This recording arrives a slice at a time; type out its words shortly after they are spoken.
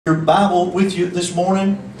Your Bible with you this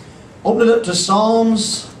morning. Open it up to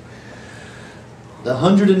Psalms, the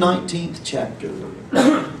 119th chapter.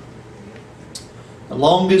 The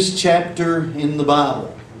longest chapter in the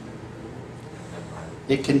Bible.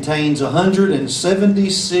 It contains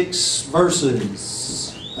 176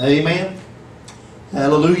 verses. Amen.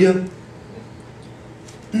 Hallelujah.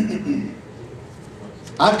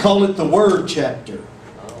 I call it the Word chapter.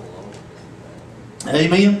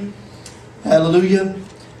 Amen. Hallelujah.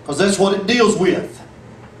 Because that's what it deals with.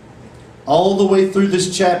 All the way through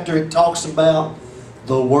this chapter it talks about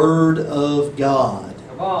the Word of God.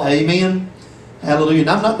 Amen. Hallelujah. And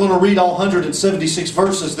I'm not going to read all 176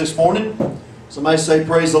 verses this morning. Somebody say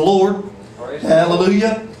praise the Lord. Praise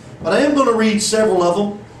Hallelujah. But I am going to read several of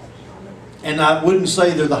them. And I wouldn't say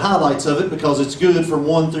they're the highlights of it because it's good from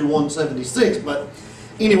 1 through 176. But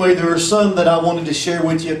anyway, there are some that I wanted to share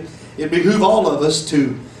with you. It behoove all of us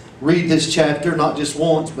to read this chapter, not just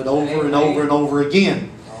once, but over and over and over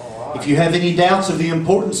again. If you have any doubts of the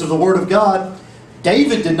importance of the Word of God,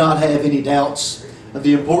 David did not have any doubts of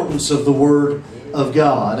the importance of the Word of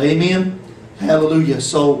God. Amen? Hallelujah.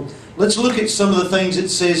 So let's look at some of the things it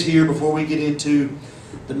says here before we get into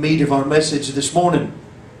the meat of our message this morning.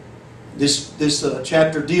 This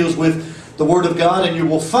chapter deals with the Word of God, and you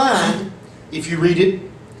will find, if you read it,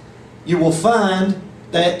 you will find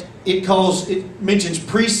that it mentions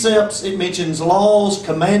precepts, it mentions laws,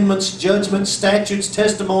 commandments, judgments, statutes,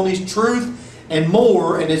 testimonies, truth, and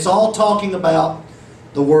more. And it's all talking about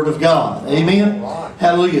the Word of God. Amen? Right.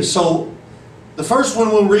 Hallelujah. So the first one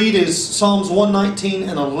we'll read is Psalms 119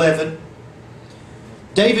 and 11.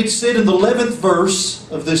 David said in the 11th verse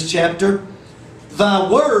of this chapter, "Thy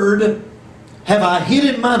word have I hid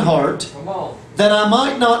in mine heart, that I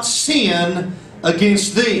might not sin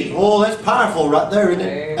against thee." Oh, that's powerful right there, isn't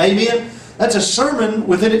it? Amen. That's a sermon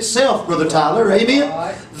within itself, Brother Tyler. Amen.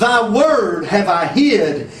 Right. Thy word have I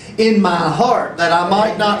hid in my heart, that I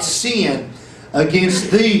might not sin against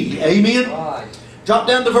thee. Amen. Right. Drop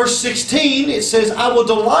down to verse 16. It says, "I will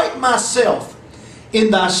delight myself in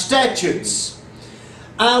thy statutes.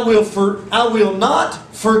 I will not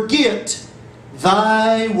forget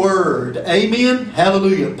thy word." Amen.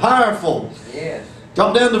 Hallelujah. Powerful. Yes.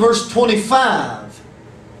 Drop down to verse 25.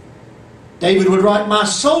 David would write, "My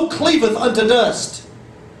soul cleaveth unto dust.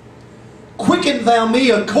 Quicken thou me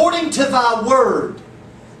according to thy word."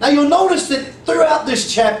 Now you'll notice that throughout this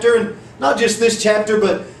chapter, and not just this chapter,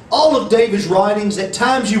 but all of David's writings, at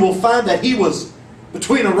times you will find that he was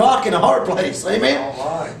between a rock and a hard place. Amen?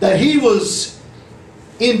 Right. That he was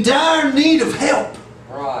in dire need of help.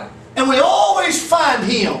 Right. And we always find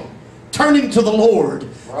him turning to the Lord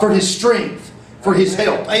for his strength, for his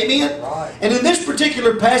help. Amen? Right. And in this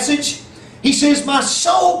particular passage, he says, "My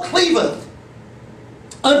soul cleaveth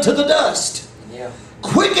unto the dust. Yeah.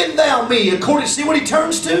 Quicken thou me according." See what he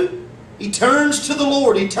turns to? He turns to the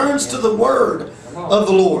Lord. He turns to the word of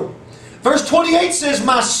the Lord. Verse 28 says,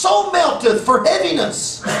 "My soul melteth for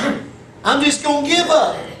heaviness." I'm just going to give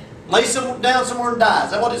up. Lay down somewhere and die.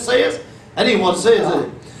 Is that what it says? That ain't what it says, is it?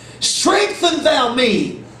 "Strengthen thou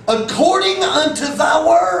me according unto thy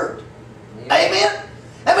word." Yeah. Amen?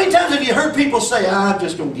 How many times have you heard people say, "I'm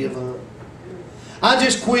just going to give up. I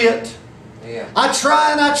just quit. Yeah. I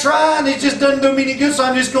try and it just doesn't do me any good, so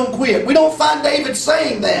I'm just going to quit." We don't find David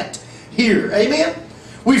saying that here. Amen?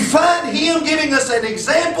 We find him giving us an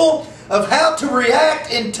example of how to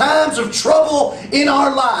react in times of trouble in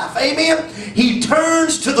our life. Amen? He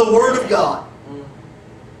turns to the Word of God.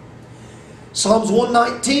 Psalms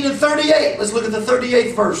 119 and 38. Let's look at the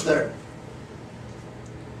 38th verse there.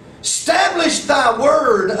 "Establish thy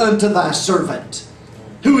word unto thy servant,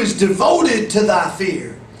 who is devoted to thy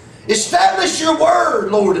fear." Establish your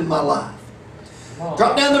word, Lord, in my life.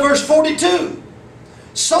 Drop down to verse 42.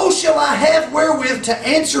 "So shall I have wherewith to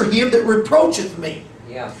answer him that reproacheth me.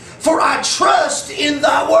 Yeah. For I trust in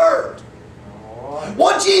thy word." Right.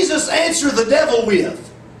 What Jesus answered the devil with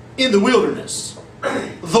in the wilderness?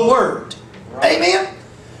 The word. Right. Amen?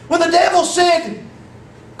 When the devil said,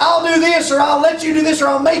 "I'll do this," or "I'll let you do this," or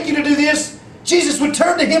 "I'll make you to do this," Jesus would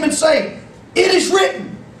turn to him and say, "It is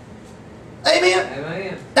written." Amen?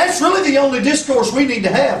 Amen. That's really the only discourse we need to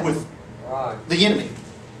have with the enemy.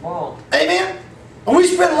 Amen? And we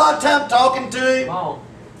spend a lot of time talking to him.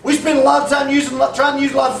 We spend a lot of time trying to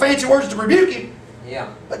use a lot of fancy words to rebuke him. Yeah.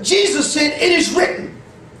 But Jesus said, "It is written."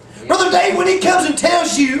 Yeah. Brother Dave, when he comes and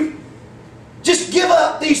tells you, "Just give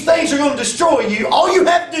up, these things are going to destroy you," all you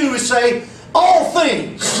have to do is say, "All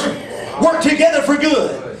things work together for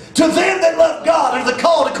good to them that love God and are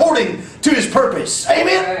called according to his purpose."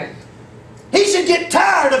 Amen? Okay. He should get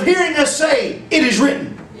tired of hearing us say, "It is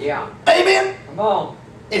written." Yeah. Amen? Come on.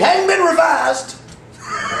 It hadn't been revised.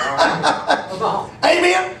 Come on.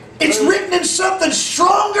 Amen. It's written in something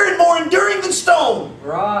stronger and more enduring than stone.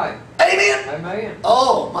 Right. Amen. Amen.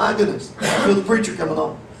 Oh, my goodness. I feel the preacher coming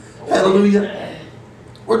on. Hallelujah.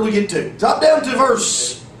 Where do we get to? Drop down to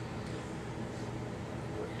verse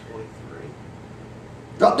 23.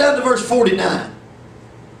 Drop down to verse 49.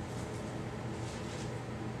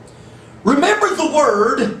 Remember the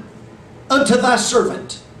word unto thy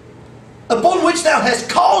servant, upon which thou hast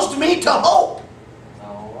caused me to hope.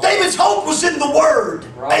 Right. David's hope was in the word.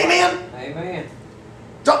 Right. Amen. Amen.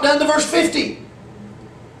 Drop down to verse 50.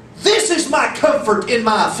 This is my comfort in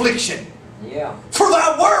my affliction, Yeah. for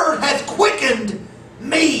thy word hath quickened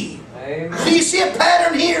me. Amen. Do you see a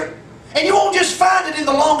pattern here? And you won't just find it in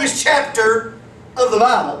the longest chapter of the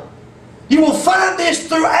Bible. You will find this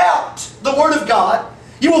throughout the Word of God.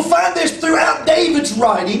 You will find this throughout David's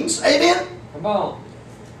writings. Amen? Come on.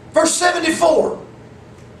 Verse 74.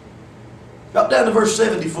 Drop down to verse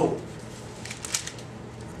 74.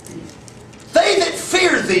 They that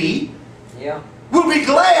fear thee Yeah. will be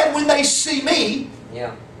glad when they see me,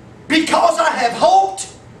 Yeah. because I have hoped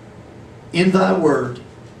in thy word.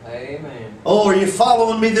 Amen. Oh, are you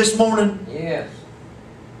following me this morning? Yes.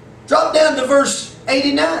 Drop down to verse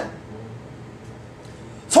 89.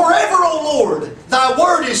 Forever, O Lord, thy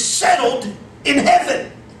word is settled in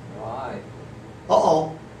heaven. Right.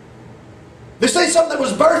 Uh-oh. This ain't something that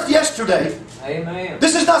was birthed yesterday. Amen.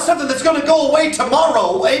 This is not something that's going to go away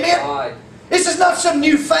tomorrow. Amen? Right. This is not some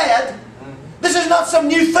new fad. This is not some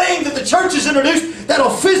new thing that the church has introduced that'll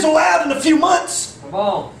fizzle out in a few months. Come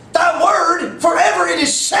on. Thy word, forever it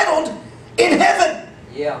is settled in heaven.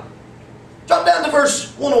 Yeah. Drop down to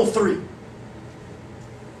verse 103.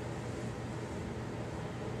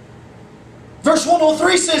 Verse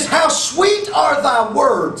 103 says, how sweet are thy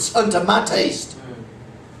words unto my taste.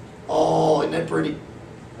 Oh, isn't that pretty?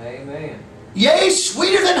 Amen. Yea,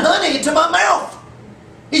 sweeter than honey to my mouth.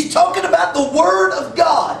 He's talking about the Word of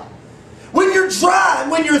God. When you're dry,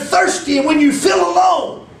 and when you're thirsty, and when you feel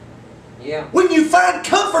alone, Yeah. when you find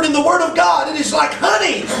comfort in the Word of God, it is like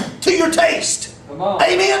honey to your taste. Come on.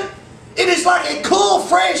 Amen? It is like a cool,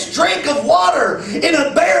 fresh drink of water in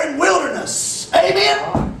a barren wilderness. Amen?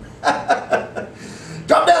 Right.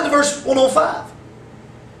 Drop down to verse 105.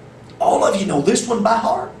 All of you know this one by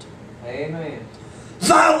heart. Amen.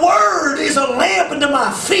 Thy word is a lamp unto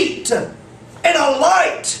my feet and a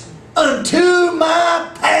light unto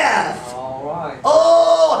my path. All right.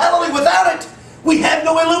 Oh, hallelujah. Without it, we have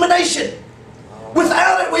no illumination.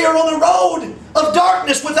 Without it, we are on a road of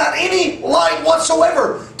darkness without any light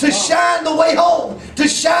whatsoever to shine the way home, to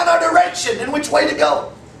shine our direction and which way to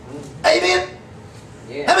go. Amen?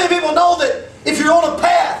 Yeah. How many people know that if you're on a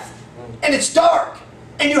path and it's dark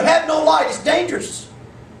and you have no light, it's dangerous?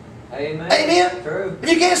 Amen. Amen? True. If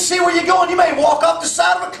you can't see where you're going, you may walk off the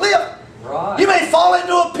side of a cliff. Right. You may fall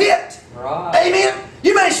into a pit. Right. Amen?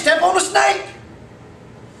 You may step on a snake.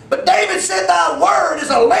 But David said, thy word is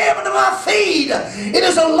a lamp unto my feet. It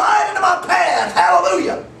is a light unto my path.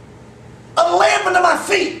 Hallelujah. A lamp unto my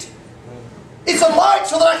feet. It's a light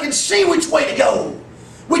so that I can see which way to go,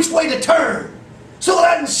 which way to turn, so that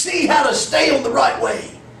I can see how to stay on the right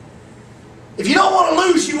way. If you don't want to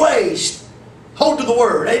lose your ways, hold to the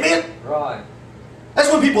Word. Amen? Right.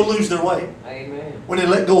 That's when people lose their way. Amen. When they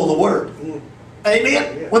let go of the Word.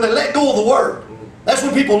 Amen? When they let go of the Word. That's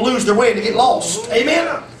when people lose their way and they get lost.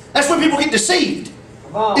 Amen? That's when people get deceived.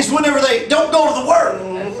 Come on. It's whenever they don't go to the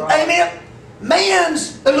Word. That's right. Amen?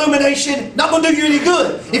 Man's illumination not going to do you any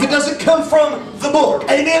good if it doesn't come from the book.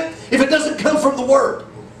 Amen? If it doesn't come from the Word.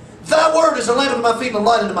 Thy Word is a lamp unto my feet and a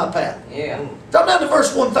light unto my path. Yeah. Drop down to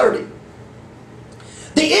verse 130.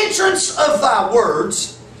 The entrance of thy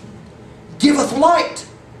words giveth light.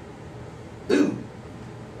 Ooh.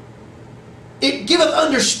 It giveth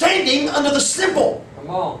understanding unto the simple. Come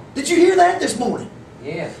on. Did you hear that this morning?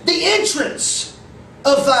 Yeah. The entrance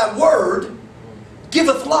of thy word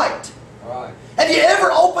giveth light. Right. Have you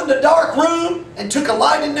ever opened a dark room and took a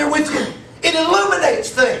light in there with you? It illuminates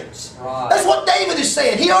things. Right. That's what David is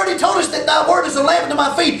saying. He already told us that thy word is a lamp unto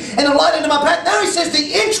my feet and a light unto my path. Now he says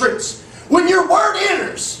the entrance. When your word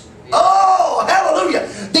enters, oh, hallelujah.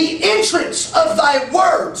 The entrance of thy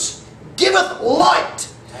words giveth light.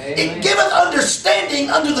 Amen. It giveth understanding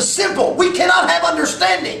unto the simple. We cannot have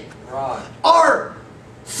understanding. Right. Our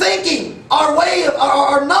thinking, our way of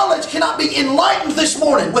our knowledge cannot be enlightened this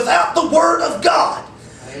morning without the Word of God.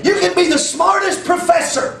 Amen. You can be the smartest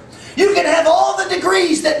professor. You can have all the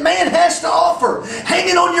degrees that man has to offer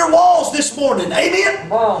hanging on your walls this morning. Amen?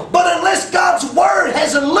 Wow. But unless God's Word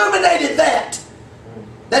has illuminated that,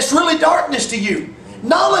 that's really darkness to you.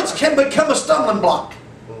 Knowledge can become a stumbling block.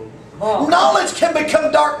 Knowledge can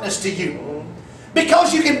become darkness to you.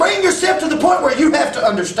 Because you can bring yourself to the point where you have to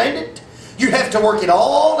understand it. You have to work it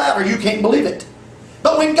all out or you can't believe it.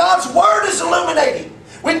 But when God's Word is illuminating,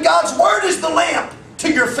 when God's Word is the lamp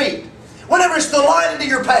to your feet, whenever it's the light into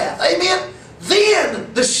your path, amen,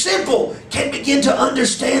 then the simple can begin to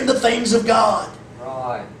understand the things of God.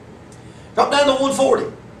 Right. Drop down to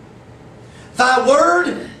 140. Thy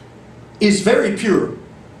word is very pure.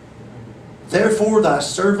 Therefore thy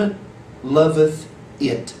servant loveth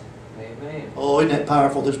it. Amen. Oh, isn't that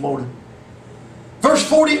powerful this morning? Verse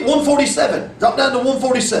 147. Drop down to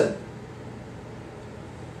 147.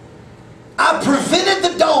 I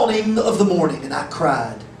prevented the dawning of the morning, and I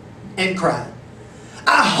cried and cried.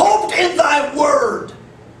 I hoped in thy word.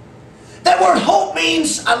 That word hope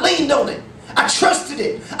means I leaned on it. I trusted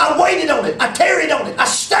it. I waited on it. I tarried on it. I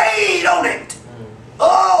stayed on it.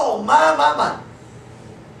 Oh, my.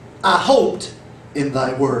 I hoped in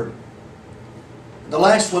thy word. The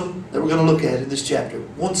last one that we're going to look at in this chapter,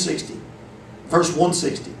 160. Verse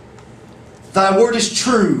 160. Thy word is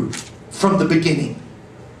true from the beginning.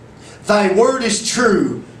 Thy word is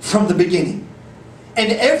true from the beginning.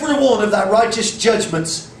 And every one of thy righteous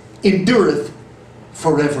judgments endureth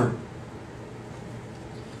forever.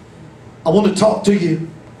 I want to talk to you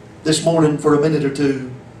this morning for a minute or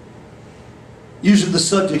two using the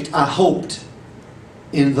subject, I hoped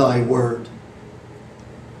in thy word.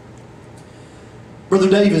 Brother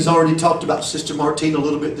Dave has already talked about Sister Martine a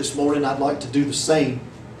little bit this morning. I'd like to do the same.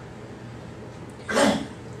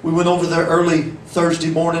 We went over there early Thursday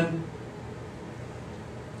morning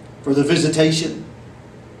for the visitation.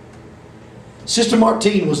 Sister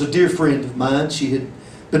Martine was a dear friend of mine. She had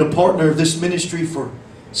been a partner of this ministry for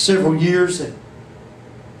several years. And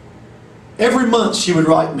every month she would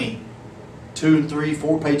write me 2 and 3,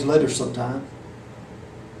 4-page letters sometimes.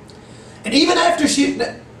 And even after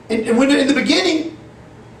and when in the beginning,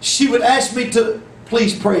 she would ask me to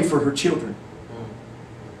please pray for her children.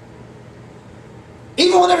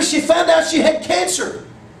 Even whenever she found out she had cancer.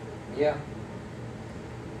 Yeah.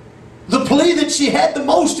 The plea that she had the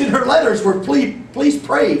most in her letters were, please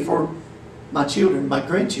pray for my children, my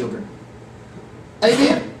grandchildren.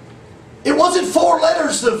 Amen. It wasn't 4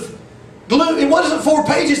 letters of gloom. It wasn't 4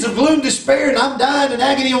 pages of gloom, despair, and I'm dying and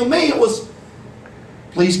agony on me. It was,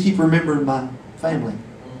 please keep remembering my family.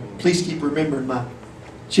 Please keep remembering my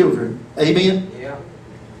children. Amen. Yeah.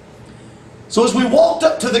 So as we walked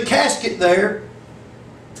up to the casket there,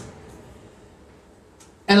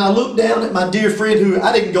 and I looked down at my dear friend who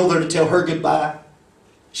I didn't go there to tell her goodbye.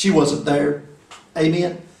 She wasn't there.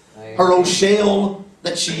 Amen. Amen. Her old shell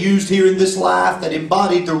that she used here in this life that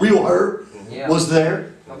embodied the real her was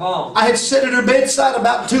there. Come on. I had sat at her bedside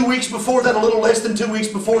about 2 weeks before that, a little less than 2 weeks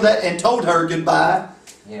before that, and told her goodbye.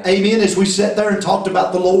 Yeah. Amen. As we sat there and talked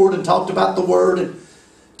about the Lord and talked about the Word and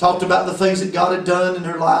talked about the things that God had done in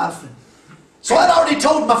her life. So I'd already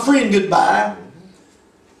told my friend goodbye.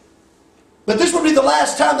 But this would be the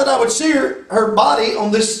last time that I would see her body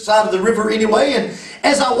on this side of the river anyway. And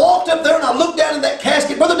as I walked up there and I looked down in that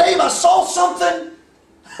casket, Brother Dave, I saw something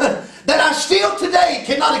that I still today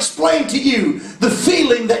cannot explain to you, the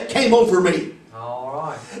feeling that came over me. All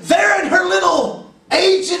right. There in her little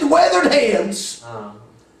aged, weathered hands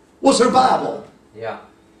was her Bible. Yeah.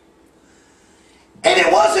 And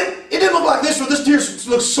it didn't look like this one. This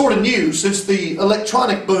here looks sort of new since the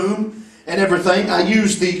electronic boom and everything. I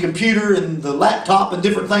use the computer and the laptop and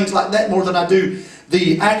different things like that more than I do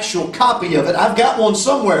the actual copy of it. I've got one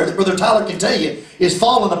somewhere that Brother Tyler can tell you is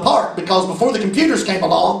falling apart because before the computers came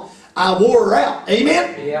along, I wore her out.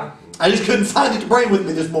 Amen? Yeah. I just couldn't find it to bring with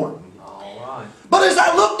me this morning. All right. But as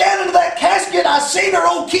I looked down into that casket, I seen her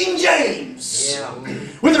old King James. Yeah.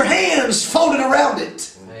 With her hands folded around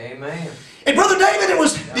it. Amen. And Brother David,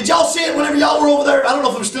 did y'all see it whenever y'all were over there? I don't know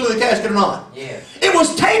if it was still in the casket or not. Yeah. It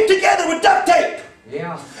was taped together with duct tape.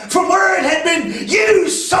 Yeah. From where it had been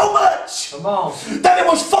used so much Come on. that it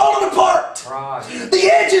was falling apart. Right. The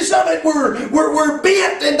edges of it were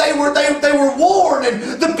bent and they were worn, and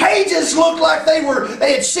the pages looked like they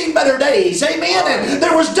had seen better days. Amen. And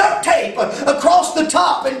there was duct tape across the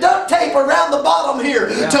top and duct tape around the bottom here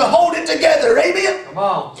to hold it together. Amen. Come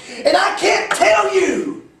on. And I can't tell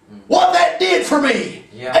you what that did for me.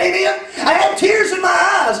 Yeah. Amen. I had tears in my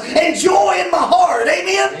eyes and joy in my heart.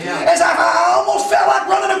 Amen. Yeah. As I almost felt like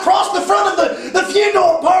running across the front of the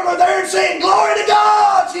funeral parlor there and saying, "Glory to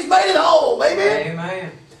God, she's made it home." Amen.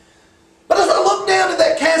 Amen. But as I looked down at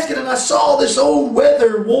that casket and I saw this old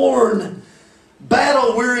weather-worn,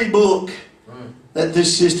 battle-weary book that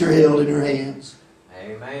this sister held in her hands.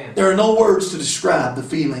 Amen. There are no words to describe the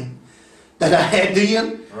feeling that I had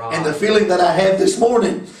then Right. And the feeling that I have this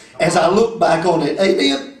morning as I look back on it.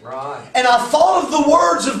 Amen. Right. And I thought of the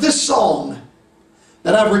words of this song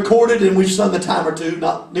that I've recorded and we've sung a time or two.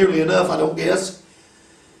 Not nearly enough, I don't guess.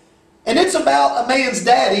 And it's about a man's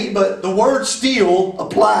daddy, but the words still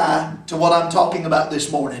apply to what I'm talking about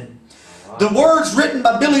this morning. Right. The words written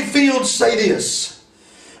by Billy Fields say this: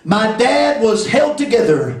 my dad was held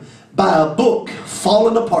together by a book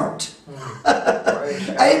falling apart.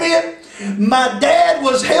 Amen. My dad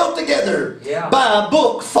was held together by a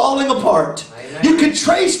book falling apart. Amen. You could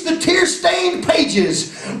trace the tear-stained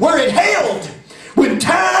pages where it held when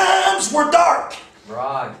times were dark.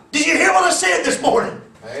 Right. Did you hear what I said this morning?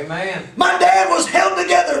 Amen. My dad was held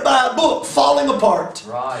together by a book falling apart.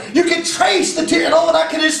 Right. You can trace the tear, and all that I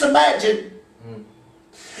can just imagine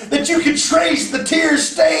that you could trace the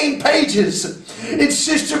tear-stained pages in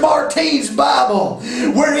Sister Martine's Bible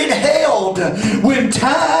where it held when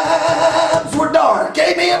times were dark.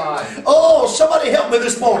 Amen. Right. Oh, somebody help me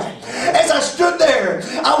this morning. As I stood there,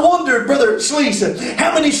 I wondered, Brother Sleesa,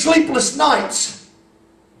 how many sleepless nights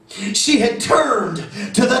she had turned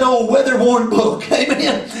to that old weather-worn book.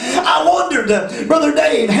 Amen. I wondered, Brother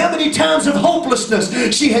Dave, how many times of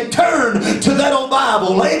hopelessness she had turned to that old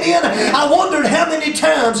Bible. Amen. I wondered how many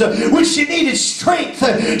times when she needed strength,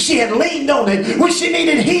 she had leaned on it. When she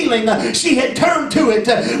needed healing, she had turned to it.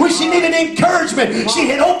 When she needed encouragement, she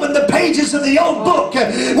had opened the pages of the old book.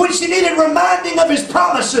 When she needed reminding of His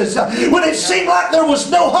promises, when it seemed like there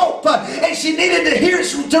was no hope, and she needed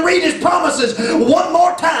to read His promises one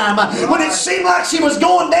more time. When it seemed like she was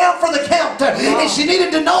going down for the count, and she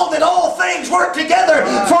needed to know that all things work together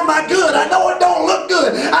for my good. I know it don't look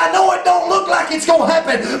good. I know it don't look like it's going to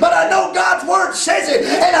happen, but I know God's Word says it,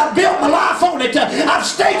 and I've built my life on it. I've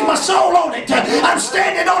staked my soul on it. I'm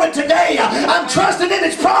standing on it today. I'm trusting in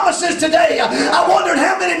His promises today. I wondered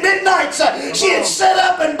how many midnights she had set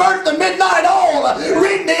up and burnt the midnight oil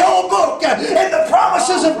reading the old book and the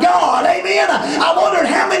promises of God. Amen. I wondered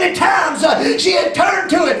how many times she had turned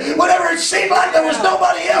to it whenever it seemed like there was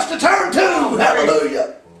nobody else to turn to.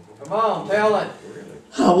 Hallelujah. Come on, tell it.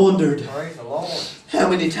 I wondered Praise the Lord. how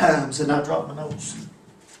many times, and I dropped my notes.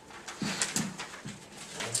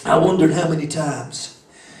 I wondered how many times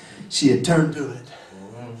she had turned to it.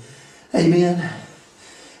 Amen.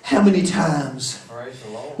 How many times Praise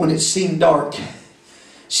the Lord. when it seemed dark,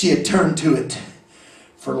 she had turned to it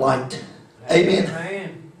for light. Amen.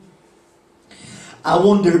 Amen. I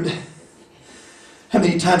wondered how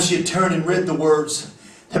many times she had turned and read the words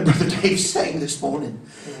that Brother Dave sang this morning.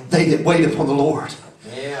 They that wait upon the Lord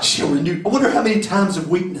shall renew. I wonder how many times of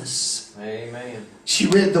weakness Amen. she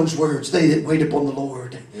read those words. They that wait upon the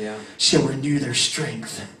Lord shall renew their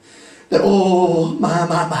strength. That, oh,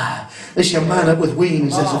 my. They shall mount up with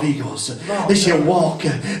wings as of eagles. They shall walk.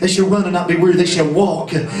 They shall run and not be weary. They shall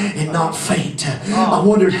walk and not faint. I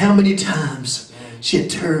wondered how many times she had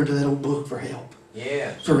turned to that old book for help.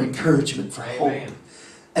 Yes. For encouragement, for Amen. hope.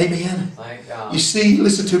 Amen. Thank God. You see,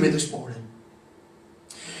 listen to me this morning.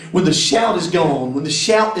 When the shout is gone, when the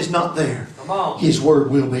shout is not there, Come on. His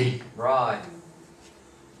Word will be. Right.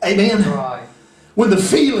 Amen. Right. When the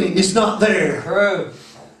feeling is not there. True.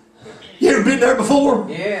 You ever been there before?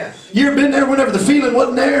 Yes. You ever been there whenever the feeling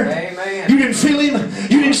wasn't there? Amen. You didn't feel Him.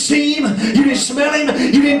 You didn't see Him. You didn't smell Him.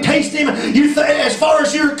 You didn't taste Him. As far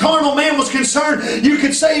as your carnal man was concerned, you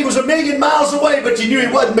could say He was 1,000,000 miles away, but you knew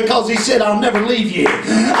He wasn't, because He said, I'll never leave you.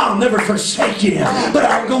 I'll never forsake you. But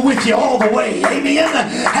I'll go with you all the way. Amen.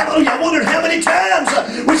 Hallelujah. I wondered how many times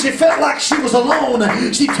when she felt like she was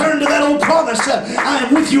alone, she turned to that old promise. I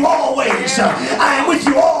am with you always. I am with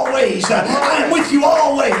you always. I am with you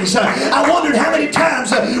always. I wondered how many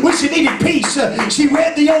times when she needed peace, she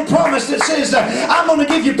read the old promise that says, I'm going to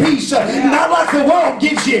give you peace. Not like the world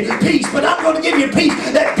gives you peace, but I'm going to give you peace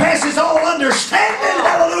that passes all understanding.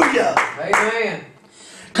 Hallelujah. Amen.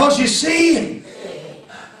 Because you see,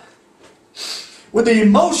 with the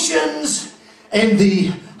emotions and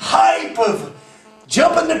the hype of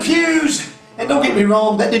jumping the pews, and don't get me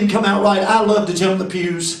wrong, that didn't come out right. I love to jump the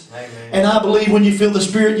pews. Amen. And I believe when you feel the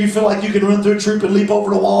Spirit, you feel like you can run through a troop and leap over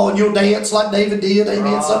the wall and you'll dance like David did. Amen.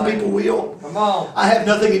 Right. Some people will. Come on. I have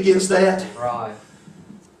nothing against that. Right.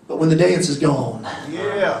 But when the dance is gone,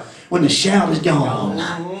 Yeah. when the shout is gone,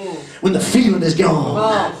 when the feeling is gone, Come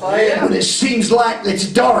on, play it. when it seems like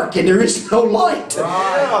it's dark and there is no light,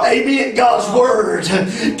 Right. amen, God's Word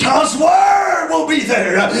will be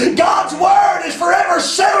there. God's Word is forever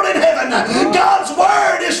settled in heaven. God's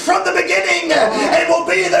Word is from the beginning and will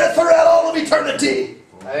be there throughout all of eternity.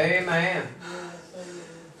 Amen.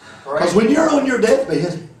 Because when you're on your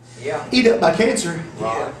deathbed, Yeah. eat up by cancer.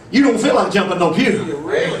 Right. You don't feel like jumping no pew.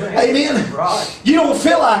 Really? Amen. Right. You don't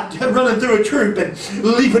feel like running through a troop and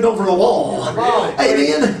leaping over a wall. Come on.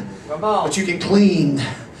 Amen. Come on. But you can cling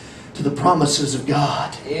to the promises of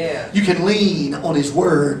God. Yeah. You can lean on His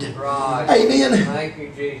Word. Right. Amen. Thank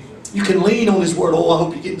you, Jesus. You can lean on His Word. Oh, I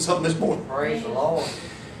hope you're getting something this morning. Praise the Lord.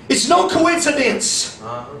 It's no coincidence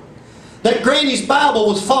that Granny's Bible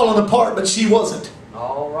was falling apart, but she wasn't.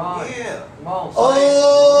 All right. Yeah. Come on.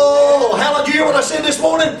 Oh, hallelujah. Did you hear what I said this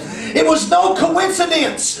morning? It was no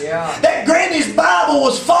coincidence that Granny's Bible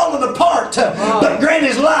was falling apart, but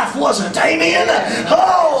Granny's life wasn't. Amen.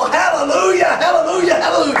 Oh, hallelujah, hallelujah,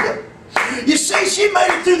 hallelujah. You see, she made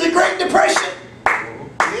it through the Great Depression.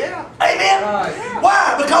 Yeah. Amen. Right.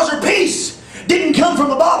 Why? Because her peace didn't come from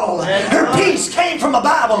a bottle. Her peace came from a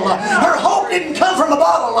Bible. Her hope didn't come from a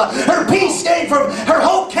bottle. Her peace came from, her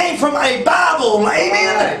hope came from a Bible.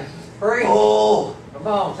 Amen. Praise. Oh, Come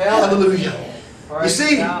on. Tell me. hallelujah. Praise You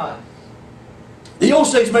see, God. the old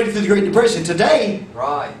saints made it through the Great Depression. Today,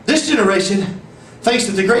 Right. this generation thinks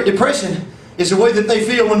that the Great Depression is the way that they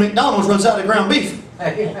feel when McDonald's runs out of ground beef.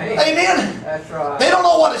 Amen. Amen. That's right. They don't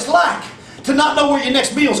know what it's like to not know where your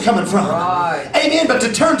next meal's coming from. Right. Amen. But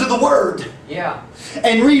to turn to the Word Yeah.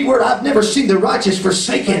 and read Word. I've never seen the righteous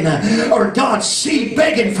forsaken or God's seed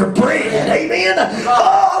begging for bread. Amen.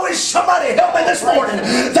 Oh, I wish somebody help me this morning.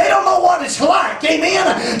 They don't know what it's like.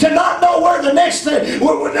 Amen. To not know where the next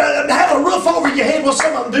have a roof over your head. Well,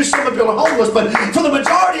 some of them do. Some of them are homeless. But for the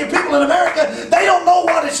majority of people in America, they don't know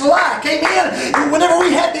what it's like. Amen. Whenever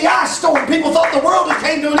we had the ice storm, people thought the world had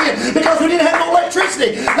came to an end because we didn't have no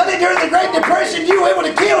electricity. I think during the Great Depression, it would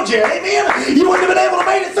have killed you. Amen. You wouldn't have been able to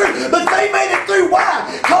make it through. But they made it through. Why?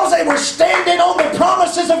 Because they were standing on the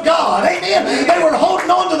promises of God. Amen. They were holding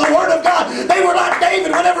on to the Word of God. They were like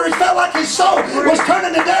David whenever he felt like his soul was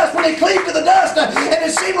turning to dust, when he cleaved to the dust, and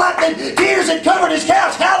it seemed like the tears had covered his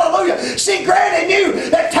couch. Hallelujah. See, Granny knew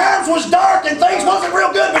that times was dark and things wasn't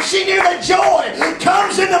real good, but she knew that joy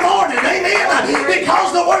comes in the morning. Amen.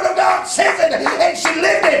 Because the Word of God says it, and she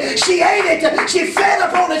lived it. She ate it. She fed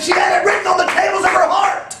upon it. She had it written on the tables of her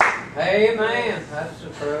heart. Amen. That's the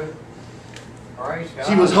truth. Praise God.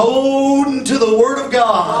 She was holding to the Word of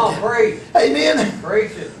God. Come on, preach. Amen.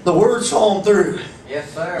 Preach it. The Word saw them through.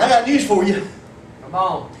 Yes, sir. I got news for you. Come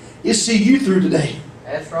on. It'll see you through today.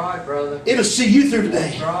 That's right, brother. It'll see you through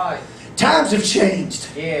today. That's right. Times have changed.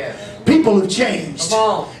 Yeah. People have changed. Come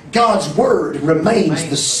on. God's Word remains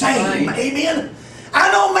the same. same. Amen.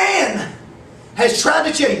 I know man has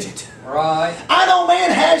tried to change it. Right. I know man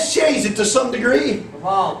has changed it to some degree. Come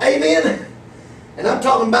on. Amen. And I'm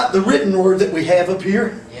talking about the written Word that we have up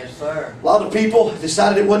here. Yes, sir. A lot of people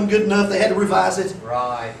decided it wasn't good enough. They had to revise it.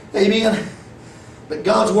 Right. Amen. But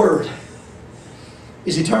God's Word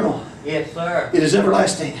is eternal. Yes, sir. It is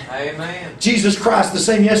everlasting. Amen. Jesus Christ, the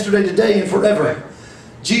same yesterday, today, and forever.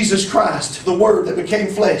 Jesus Christ, the Word that became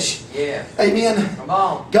flesh. Yes. Amen. Come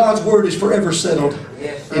on. God's Word is forever settled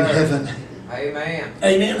Yes, sir. in heaven. Amen.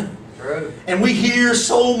 Amen. True. And we hear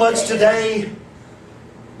so much today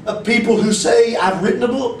of people who say, I've written a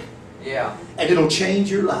book Yeah. and it'll change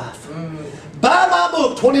your life. Mm. Buy my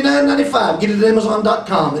book, $29.95. Get it at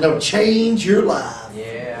Amazon.com. It'll change your life.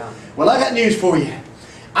 Yeah. Well, I got news for you.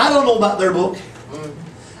 I don't know about their book. Mm.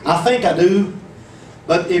 I think I do.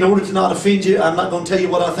 But in order to not offend you, I'm not going to tell you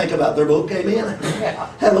what I think about their book. Amen. Yeah.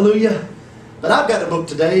 Hallelujah. But I've got a book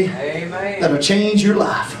today Amen. that'll change your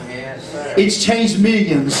life. Yes, sir. It's changed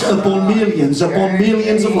millions upon millions upon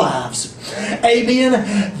millions of lives.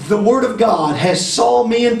 Amen. The Word of God has saw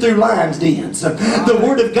men through lions' dens. The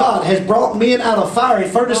Word of God has brought men out of fiery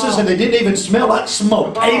furnaces and they didn't even smell like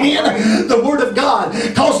smoke. Amen. The Word of God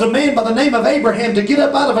caused a man by the name of Abraham to get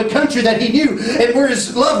up out of a country that he knew and where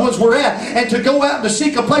his loved ones were at and to go out and to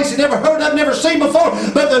seek a place he never heard of, never seen before,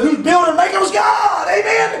 but whose builder and maker was God.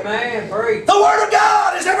 Amen. Amen. Preach. The Word of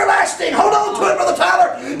God is everlasting. Hold on to it, Brother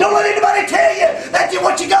Tyler. Don't let anybody tell you that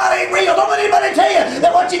what you got ain't real. Don't let anybody tell you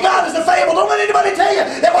that what you got is a fable. Don't let anybody tell you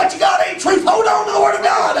that what you got ain't truth. Hold on to the Word of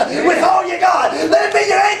God with all you got. Let it be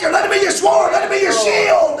your anchor. Let it be your sword. Let it be your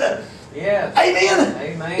shield. Yes. Amen.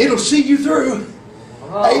 Amen. It'll see you through.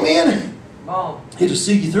 Come on. Amen. Come on. It'll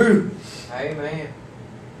see you through. Amen.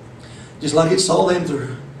 Just like it saw them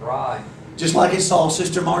through. Right. Just like it saw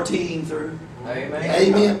Sister Martine through. Amen.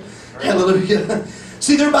 Amen. Hallelujah.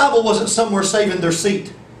 See, their Bible wasn't somewhere saving their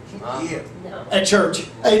seat Yeah. at church.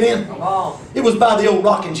 Amen. Come on. It was by the old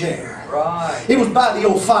rocking chair. Right. It was by the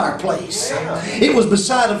old fireplace. It was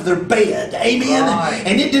beside of their bed. Amen. Right.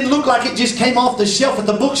 And it didn't look like it just came off the shelf at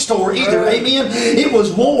the bookstore either. Right. Amen. It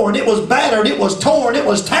was worn. It was battered. It was torn. It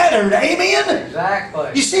was tattered. Amen. Exactly.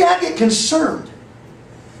 You see, I get concerned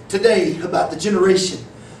today about the generation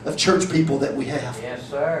of church people that we have. Yes,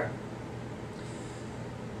 sir.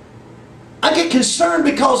 I get concerned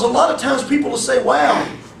because a lot of times people will say, wow,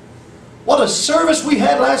 what a service we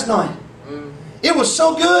had last night. Mm. It was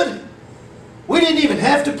so good, we didn't even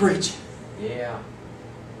have to preach. Yeah.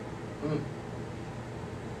 Mm.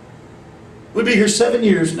 We'll be here 7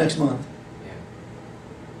 years next month. Yeah.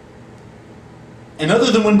 And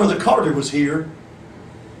other than when Brother Carter was here,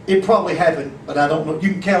 it probably happened, but I don't know.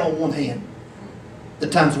 You can count on one hand the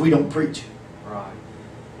times we don't preach. Right.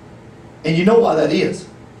 And you know why that is.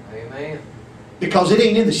 Amen. Because it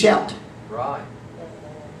ain't in the shout. Right.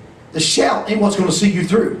 The shout ain't what's going to see you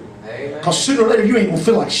through. Amen. Because sooner or later you ain't going to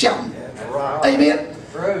feel like shouting. That's right. Amen.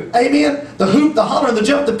 True. Amen. The hoop, the holler, and the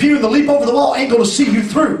jump, the pew, and the leap over the wall ain't going to see you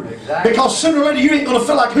through. Exactly. Because sooner or later you ain't going to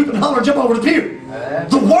feel like hooping, holler, and jump over the pew.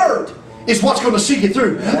 The Word is what's going to see you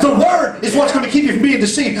through. The Word is what's going to keep you from being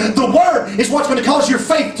deceived. The Word is what's going to cause your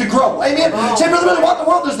faith to grow. Amen. Say, Brother Billy, what in the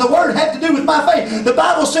world does the Word have to do with my faith? The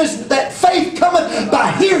Bible says that faith cometh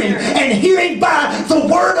by hearing, and hearing by the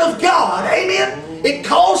Word of God. Amen. It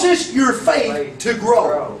causes your faith to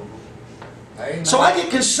grow. Amen. So I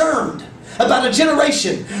get concerned about a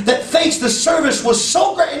generation that thinks the service was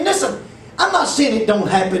so great. And listen, I'm not saying it don't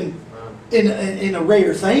happen in a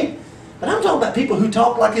rare thing. But I'm talking about people who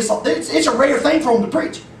talk like it's a rare thing for them to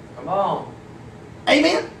preach. Come on.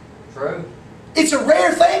 Amen? True. It's a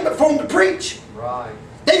rare thing for them to preach. Right.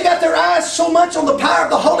 They've got their eyes so much on the power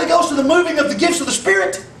of the Holy Ghost and the moving of the gifts of the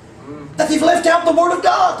Spirit that they've left out the Word of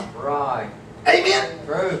God. Right. Amen?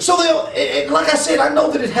 True. So, like I said, I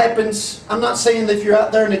know that it happens. I'm not saying that if you're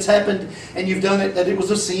out there and it's happened and you've done it, that it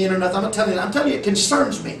was a sin or nothing. I'm telling you, it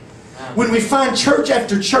concerns me. When we find church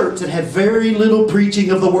after church that have very little preaching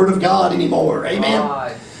of the Word of God anymore. Amen?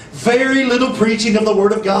 Right. Very little preaching of the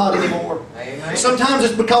Word of God anymore. Amen. Sometimes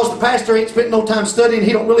it's because the pastor ain't spent no time studying.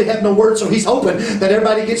 He don't really have no word, so he's hoping that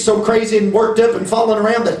everybody gets so crazy and worked up and falling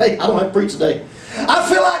around that, hey, I don't have to preach today. I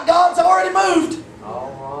feel like God's already moved.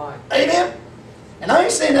 All right. Amen? And I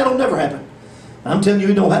ain't saying that'll never happen. I'm telling you,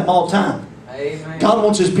 it don't happen all the time. Amen. God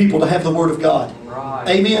wants His people to have the Word of God. Right.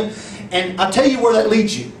 Amen? And I tell you where that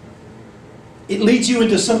leads you. It leads you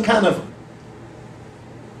into some kind of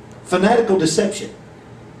fanatical deception.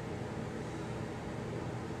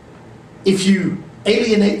 If you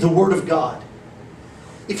alienate the Word of God,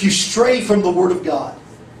 if you stray from the Word of God,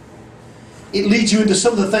 it leads you into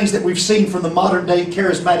some of the things that we've seen from the modern day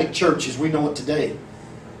charismatic church as we know it today.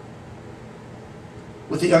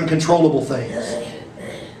 With the uncontrollable things.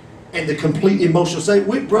 And the complete emotional. Say,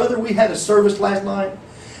 brother, we had a service last night.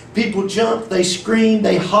 People jumped, they screamed,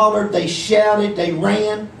 they hollered, they shouted, they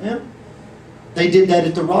ran. Yeah. They did that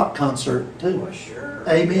at the rock concert too. Well, sure.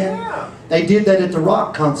 Amen. Yeah. They did that at the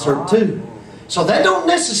rock concert too. So that don't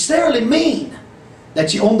necessarily mean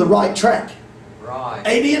that you're on the right track. Right.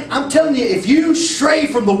 Amen. I'm telling you, if you stray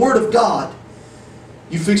from the Word of God,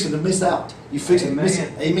 you're fixing to miss out. You're fixing to miss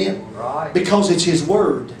it. Amen. Right. Because it's His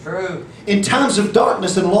Word. True. In times of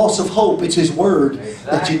darkness and loss of hope, it's His Word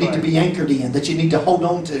that you need to Exactly. be anchored in, that you need to hold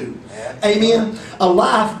on to. Absolutely. Amen. A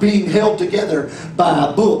life being held together by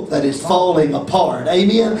a book that is falling apart.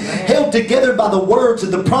 Amen. Held together by the words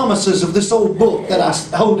and the promises of this old book that I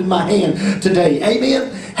hold in my hand today.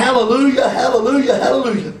 Amen. Hallelujah, hallelujah,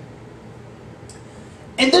 hallelujah.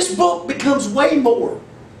 And this book becomes way more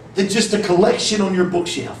than just a collection on your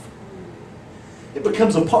bookshelf. It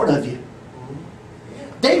becomes a part of you.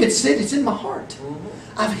 David said, it's in my heart.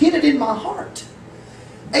 I've hid it in my heart.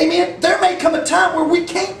 Amen. There may come a time where we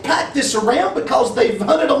can't pack this around because they've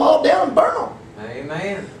hunted them all down and burned them.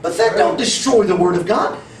 Amen. But that don't destroy the Word of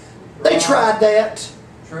God. They tried that.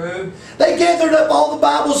 True. They gathered up all the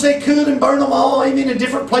Bibles they could and burned them all, amen, in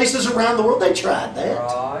different places around the world. They tried that.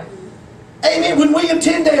 Right. Amen. When William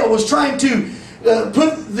Tyndale was trying to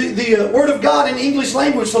put the Word of God in English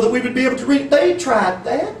language so that we would be able to read it, they tried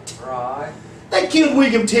that. Right. They killed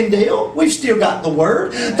William Tyndale. We've still got the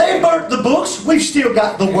Word. They burnt the books. We've still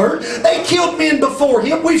got the Word. They killed men before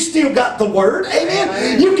him. We've still got the Word.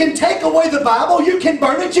 Amen. You can take away the Bible. You can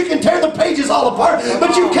burn it. You can tear the pages all apart.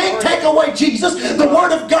 But you can't take away Jesus, the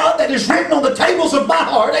Word of God that is written on the tables of my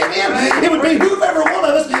heart. Amen. It would behoove every one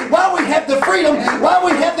of us, while we have the freedom, while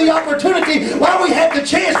we have the opportunity, while we have the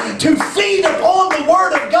chance to feed upon the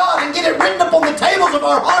Word of God and get it written upon the tables of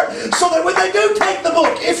our heart, so that when they do take the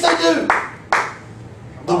book, if they do,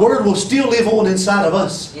 the Word will still live on inside of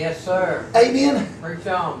us. Yes, sir. Amen. Preach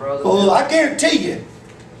on, brother. Oh, I guarantee you,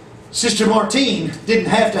 Sister Martine didn't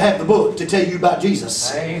have to have the book to tell you about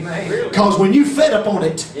Jesus. Amen. Because when you fed up on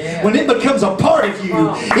it, Yeah. when it becomes a part of you,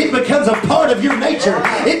 it becomes a part of your nature.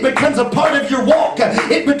 It becomes a part of your walk.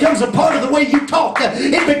 It becomes a part of the way you talk.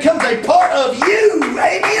 It becomes a part of you.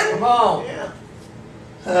 Amen? Come on.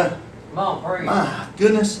 Yeah. Come on, praise. My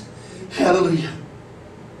goodness. Hallelujah.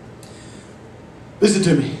 Listen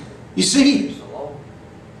to me. You see, Praise the Lord.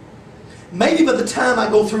 maybe by the time I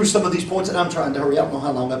go through some of these points, and I'm trying to hurry, I don't know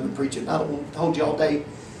how long I've been preaching. I don't want to hold you all day.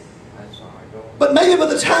 That's all right. Go on. But maybe by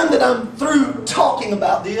the time that I'm through talking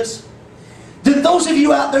about this, then those of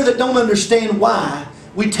you out there that don't understand why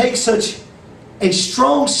we take such a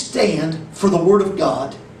strong stand for the Word of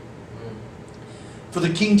God, for the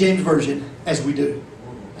King James Version, as we do.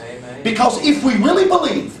 Amen. Because if we really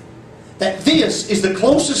believe that this is the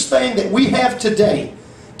closest thing that we have today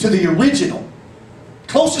to the original,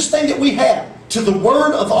 closest thing that we have to the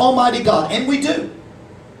Word of Almighty God, and we do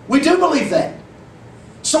believe that.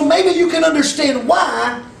 So maybe you can understand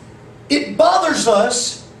why it bothers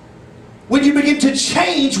us when you begin to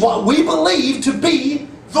change what we believe to be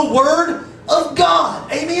the Word of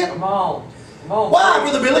God. Amen? Come on. Come on. Why,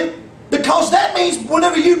 praise. Brother Billy? Because that means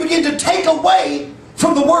whenever you begin to take away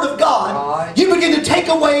from the Word of God, Right. you begin to take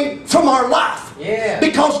away from our life. Yeah.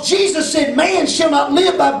 Because Jesus said, man shall not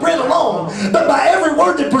live by bread alone, but by every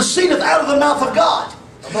word that proceedeth out of the mouth of God.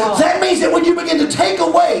 Come on. That means that when you begin to take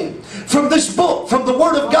away from this book, from the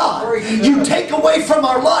Word of God, you take away from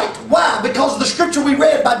our light. Why? Because of the scripture we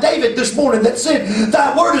read by David this morning that said,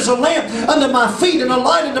 Thy Word is a lamp unto my feet and a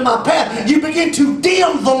light unto my path. You begin to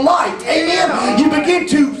dim the light. Amen? You begin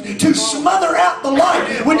to smother out the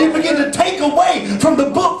light when you begin to take away from the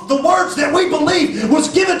book the words that we believe was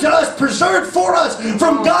given to us, preserved for us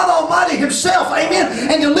from God Almighty Himself.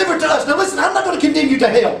 Amen? And delivered to us. Now listen, I'm not going to condemn you to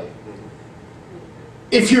hell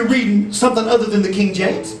if you're reading something other than the King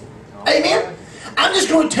James. Amen? I'm just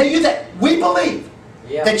going to tell you that we believe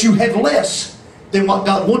Yeah. that you have less than what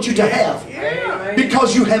God wants you to have. Amen.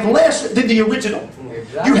 Because you have less than the original.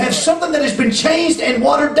 Exactly. You have something that has been changed and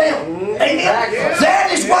watered down. Amen? Exactly. That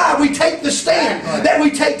is why we take the stand that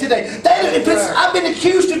we take today. That is, I've been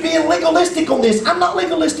accused of being legalistic on this. I'm not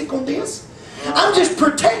legalistic on this. I'm just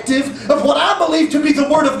protective of what I believe to be the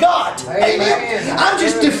Word of God. Amen. I'm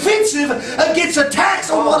just defensive against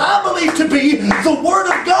attacks on what I believe to be the Word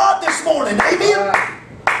of God this morning. Amen.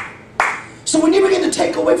 Right. So when you begin to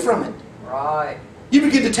take away from it, Right. you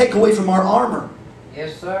begin to take away from our armor,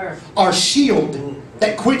 Yes, sir. our shield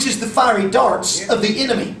that quenches the fiery darts of the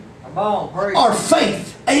enemy, Come on, praise. our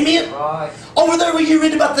faith. Amen. Right. Over there where you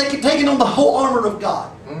read about taking on the whole armor of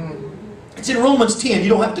God. It's in Romans 10. You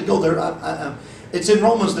don't have to go there. It's in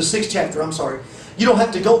Romans, the 6th chapter. I'm sorry. You don't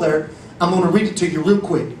have to go there. I'm going to read it to you real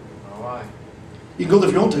quick. All right. You can go there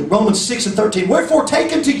if you want to. Romans 6 and 13. Wherefore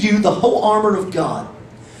take unto you the whole armor of God,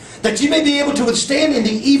 that you may be able to withstand in the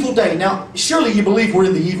evil day. Now, surely you believe we're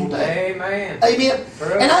in the evil day. Amen. Amen.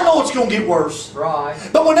 True. And I know it's going to get worse. Right.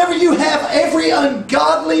 But whenever you have every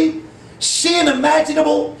ungodly sin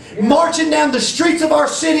imaginable marching down the streets of our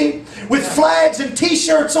city with flags and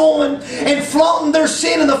t-shirts on and flaunting their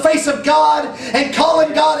sin in the face of God and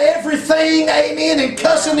calling God everything, amen, and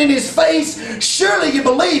cussing in His face, surely you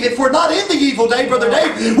believe if we're not in the evil day, Brother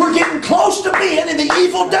Dave, we're getting close to being in the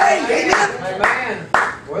evil day. Amen. Amen.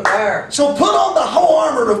 We're there. So put on the whole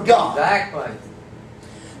armor of God, Exactly.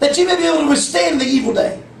 that you may be able to withstand the evil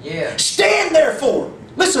day. Yes. Stand therefore,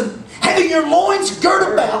 listen, having your loins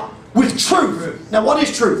girt about with truth. Now what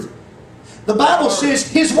is truth? The Bible says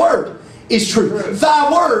His Word is truth.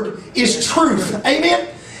 Thy Word is truth. Amen?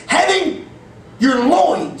 Having your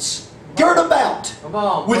loins girt about Come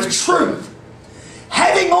on. with praise truth.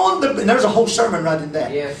 Having on the, and there's a whole sermon right in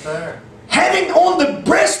that. Yes, sir. Having on the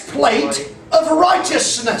breastplate of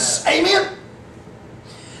righteousness. Amen?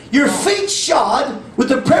 Your feet shod with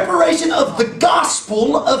the preparation of the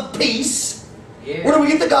gospel of peace. Yes. Where do we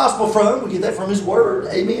get the gospel from? We get that from His Word.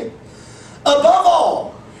 Amen. Above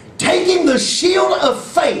all, taking the shield of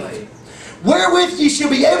faith, wherewith ye shall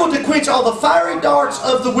be able to quench all the fiery darts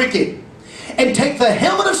of the wicked, and take the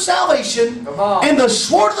helmet of salvation and the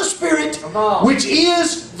sword of the Spirit, which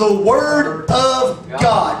is the Word of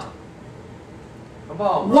God. Come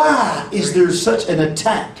on. Why is there such an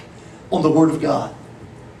attack on the Word of God?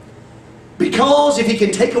 Because if He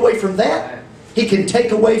can take away from that, He can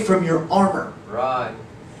take away from your armor. Right.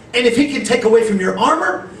 And if He can take away from your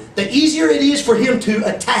armor, the easier it is for Him to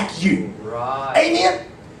attack you. Right. Amen?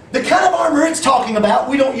 The kind of armor it's talking about,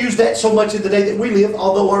 we don't use that so much in the day that we live,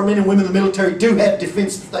 although our men and women in the military do have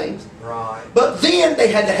defensive things. Right. But then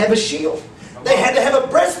they had to have a shield. They had to have a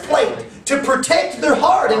breastplate to protect their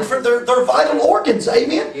heart and for their vital organs.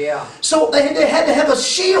 Amen? Yeah. So they had to have a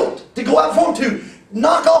shield to go out for them to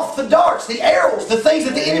knock off the darts, the arrows, the things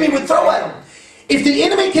that the enemy would throw at them. If the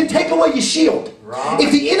enemy can take away your shield,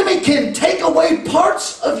 if the enemy can take away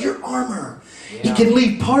parts of your armor, he can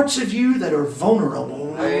leave parts of you that are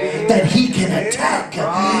vulnerable, that he can attack.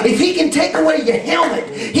 If he can take away your helmet,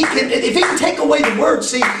 if he can take away the word,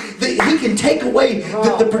 see, he can take away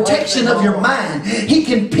the protection of your mind. He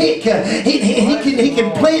can pick, he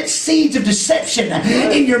can plant seeds of deception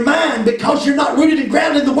in your mind because you're not rooted and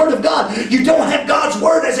grounded in the Word of God. You don't have God's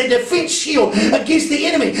Word as a defense shield against the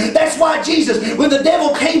enemy. That's why Jesus, when the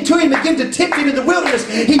devil came to him and began to tempt him in the wilderness,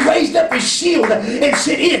 he raised up his shield and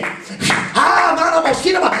said, it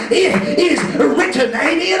is written.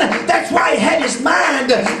 Amen. That's why he had his mind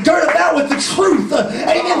girt about with the truth.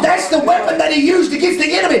 Amen. That's the weapon that he used against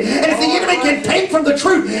the enemy. And if the enemy can take from the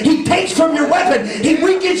truth, he takes from your weapon. He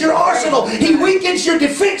weakens your arsenal. He weakens your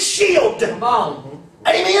defense shield. Come on.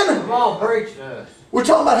 Amen. Come on, preach to us. We're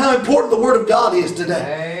talking about how important the Word of God is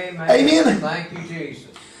today. Amen. Amen. Thank you, Jesus.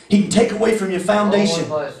 He can take away from your foundation.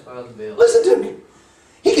 Lord bless Brother Bill. Listen to me.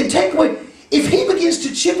 He can take away. If he begins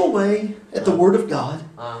to chip away at the Word of God,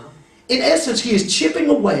 in essence, he is chipping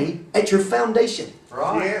away at your foundation.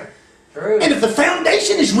 Right. Yeah. True. And if the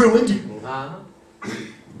foundation is ruined,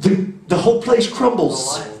 the whole place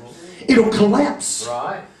crumbles. It'll collapse.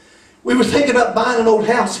 Right. We were thinking about buying an old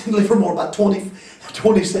house in Livermore about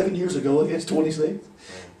 27 years ago, I guess, 26.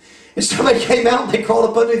 And somebody came out and they crawled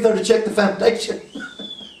up underneath there to check the foundation.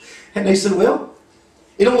 And they said, well,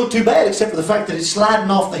 it don't look too bad except for the fact that it's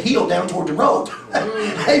sliding off the hill down toward the road.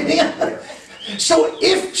 Amen. So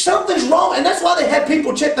if something's wrong, and that's why they have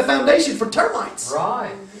people check the foundation for termites.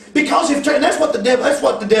 Right. Because if and that's what the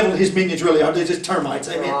devil and his minions really are. They're just termites.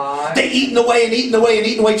 Amen. Right. They eating away and eating away and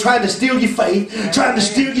eating away, trying to steal your faith, trying to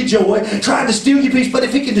steal your joy, trying to steal your peace. But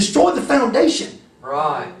if he can destroy the foundation,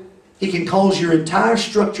 Right. he can cause your entire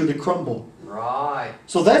structure to crumble. Right.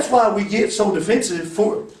 So that's why we get so defensive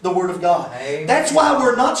for the Word of God. Amen. That's why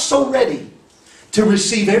we're not so ready to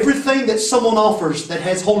receive everything that someone offers that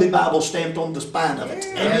has Holy Bible stamped on the spine of it.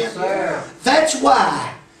 Yes, sir. That's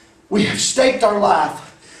why we have staked our life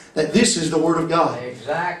that this is the Word of God.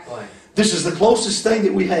 Exactly. This is the closest thing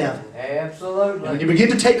that we have. Absolutely. And when you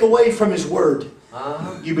begin to take away from His Word,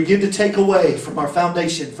 you begin to take away from our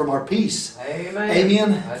foundation, from our peace. Amen.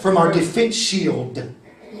 Amen. That's From our true. defense shield.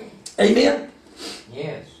 Amen.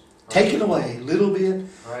 Yes. Taken away a little bit.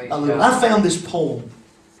 Praise A little. God. I found this poem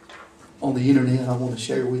on the internet I want to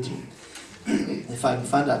share with you. If I can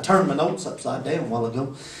find it. I turned my notes upside down a while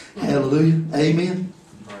ago. Hallelujah. Amen.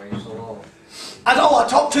 Praise the Lord. I know I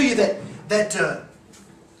talked to you that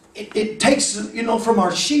it takes, from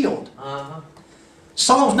our shield.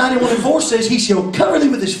 Psalms 91:4 says, He shall cover thee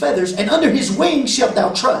with His feathers, and under His wings shalt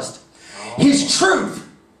thou trust. His truth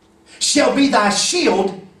shall be thy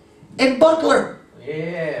shield and buckler.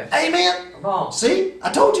 Yes. Amen. Come on. See, I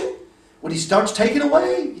told you. When He starts taking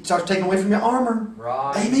away, He starts taking away from your armor.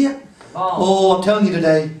 Right. Amen. Come on. Oh, I'm telling you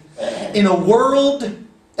today, in a world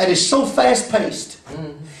that is so fast-paced,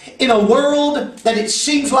 in a world that it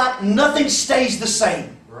seems like nothing stays the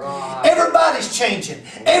same, Right. everybody's changing,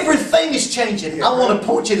 everything is changing. I want to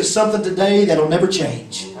point you to something today that'll never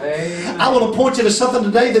change. Amen. I want to point you to something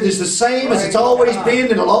today that is the same as it's always been,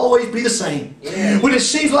 and it'll always be the same. Yes. When it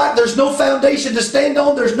seems like there's no foundation to stand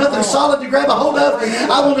on, there's nothing solid to grab a hold of,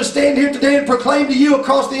 I want to stand here today and proclaim to you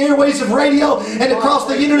across the airways of radio and across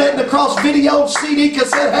the internet and across video, CD,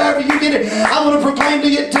 cassette, however you get it. I want to proclaim to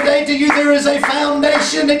you today there is a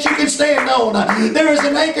foundation that you can stand on. There is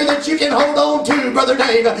an anchor that you can hold on to, Brother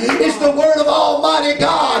Dave. It's the Word of Almighty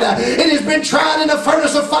God. It has been tried in a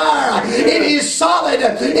furnace of fire. It is solid.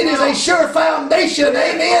 It is a sure foundation.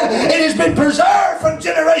 Amen. It has been preserved from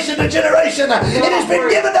generation to generation. It has been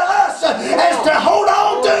given to us as to hold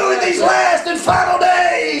on to in these last and final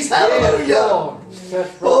days. Hallelujah.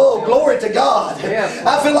 Oh, glory to God.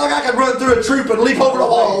 I feel like I could run through a troop and leap over the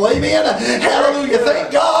wall. Amen. Hallelujah.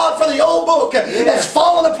 Thank God for the old book that's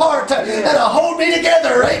fallen apart that'll hold me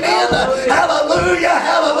together. Amen. Hallelujah.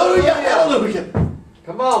 Hallelujah. Hallelujah.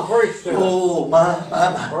 Come on, preach to us. Oh,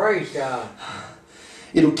 my. Praise God.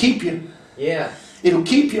 It'll keep you. Yes. It'll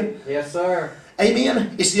keep you. Yes, sir.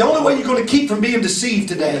 Amen. It's the only way you're going to keep from being deceived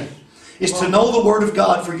today is to know the Word of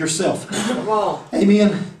God for yourself. Come on.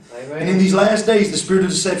 Amen. Amen. And in these last days, the spirit of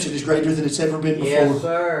deception is greater than it's ever been before. Yes,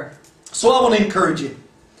 sir. So I want to encourage you.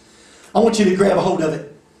 I want you to grab a hold of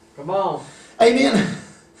it. Come on. Amen.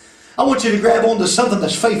 I want you to grab onto something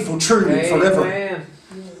that's faithful, true, and forever. Amen.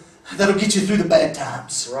 That'll get you through the bad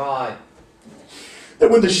times. Right.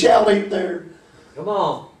 That when the shout ain't there, Come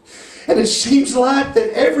on. And it seems like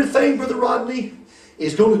that everything, Brother Rodney,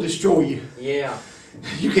 is going to destroy you. Yeah.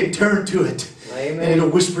 You can turn to it. Amen. And it'll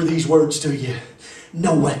whisper these words to you.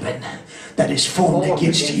 No weapon that is formed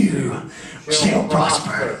against you shall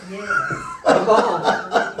prosper. Come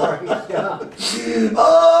on. Praise God.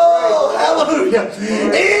 Oh, hallelujah.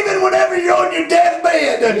 Even whenever you're on your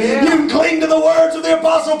deathbed, you can cling to the words of the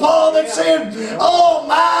Apostle Paul that said, oh,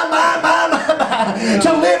 my.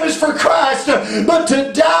 To live is for Christ, but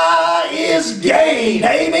to die is gain.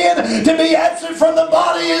 Amen. To be absent from the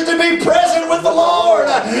body is to be present with the Lord.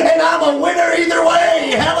 And I'm a winner either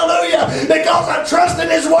way. Hallelujah. Because I'm trusting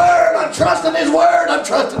His Word. I'm trusting His Word. I'm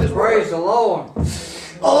trusting His Word. Praise the Lord.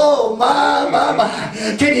 Oh,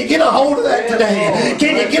 my. Can you get a hold of that today?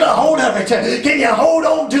 Can you get a hold of it? Can you hold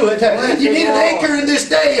on to it? You need an anchor in this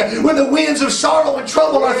day when the winds of sorrow and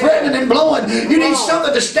trouble are threatening and blowing. You need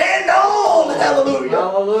something to stand on. Hallelujah.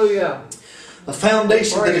 Hallelujah. A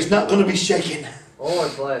foundation that is not going to be shaken.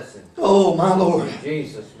 Lord bless Him. Oh, my Lord. In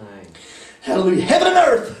Jesus' name. Hallelujah. Heaven and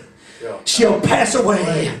earth shall pass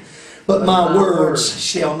away, but my words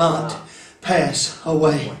shall not pass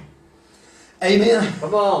away. Amen.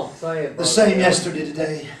 Come on, say it. The same yesterday,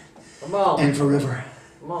 today, Come on. and forever.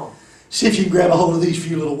 Come on. See if you can grab a hold of these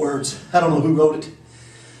few little words. I don't know who wrote it.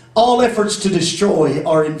 All efforts to destroy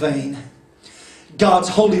are in vain. God's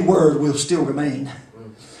holy word will still remain.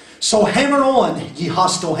 So hammer on, ye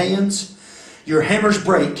hostile hands. Your hammers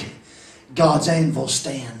break. God's anvil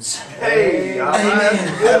stands. Hey, Amen.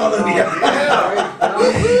 Hallelujah.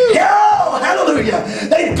 Yeah. Oh, hallelujah.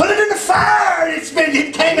 They put it in the fire and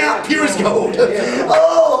it came out pure as gold.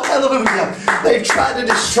 Oh, hallelujah. They've tried to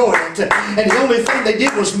destroy it. And the only thing they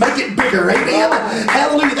did was make it bigger. Amen.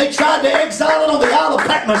 Hallelujah. They tried to exile it on the Isle of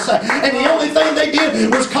Patmos. And the only thing they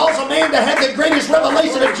did was cause a man to have the greatest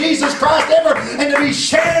revelation of Jesus Christ ever and to be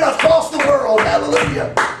shared across the world.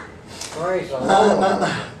 Hallelujah. Praise the Lord.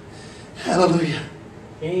 Hallelujah.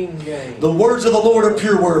 King James. The words of the Lord are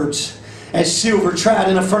pure words, as silver tried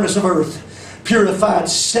in a furnace of earth, purified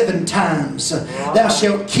 7 times. Thou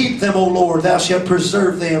shalt keep them, O Lord. Thou shalt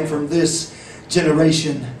preserve them from this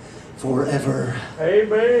generation forever.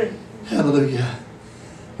 Amen. Hallelujah.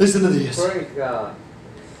 Listen to this. Praise God.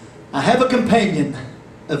 I have a companion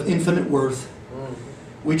of infinite worth.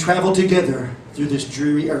 We travel together through this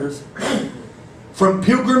dreary earth. From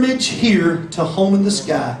pilgrimage here to home in the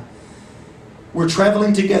sky, we're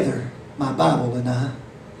traveling together, my Bible and I.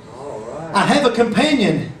 All right. I have a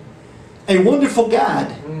companion, a wonderful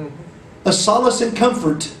guide, a solace and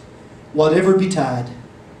comfort, whatever betide.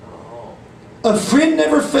 Oh. A friend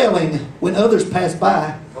never failing when others pass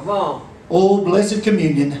by. Come on. Oh, blessed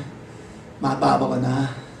communion, my Bible and I.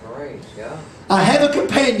 Praise God. I have a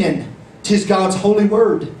companion, 'tis God's holy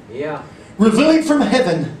word, Yeah. revealing from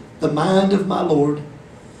heaven the mind of my Lord.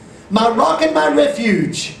 My rock and my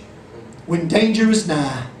refuge, when danger is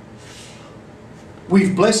nigh.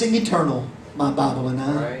 We've blessing eternal, my Bible and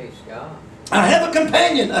I. Praise God. I have a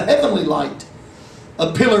companion, a heavenly light,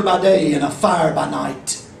 a pillar by day and a fire by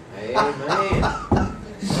night. Amen.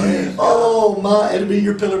 Praise God. Oh my, it'll be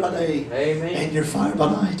your pillar by day Amen. and your fire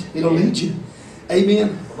by night. It'll lead you.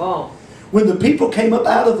 Amen. Come on. When the people came up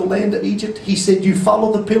out of the land of Egypt, He said, you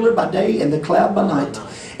follow the pillar by day and the cloud by night,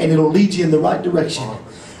 and it'll lead you in the right direction.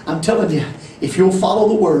 I'm telling you, if you'll follow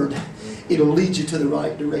the Word, it'll lead you to the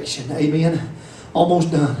right direction. Amen.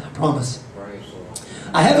 Almost done, I promise. Praise the Lord.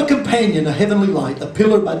 I have a companion, a heavenly light, a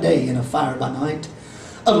pillar by day and a fire by night,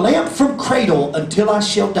 a lamp from cradle until I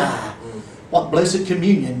shall die. What blessed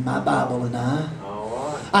communion, my Bible and I. All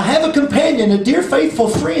right. I have a companion, a dear faithful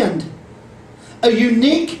friend, a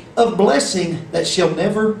unique of blessing that shall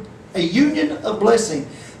never, a union of blessing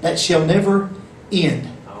that shall never end.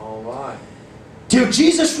 All right. Till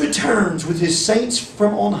Jesus returns with His saints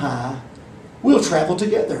from on high, we'll travel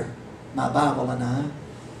together, my Bible and I.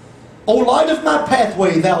 O light of my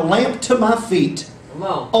pathway, thou lamp to my feet. Come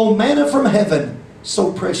on. O manna from heaven,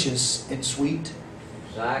 so precious and sweet.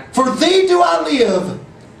 Exactly. For Thee do I live,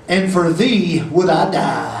 and for Thee would I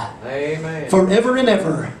die. Amen. Forever and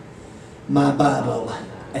ever, my Bible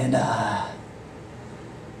and I.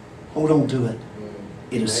 Hold on to it.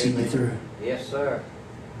 It'll see you Amen. through. Yes, sir.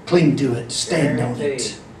 Cling to it. Stand on Guaranteed.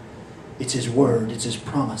 it. It's His word. It's His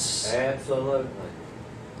promise. Absolutely.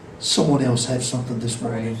 Someone else have something this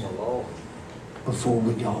morning Praise the Lord. before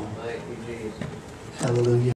we go. Thank you, Jesus. Hallelujah.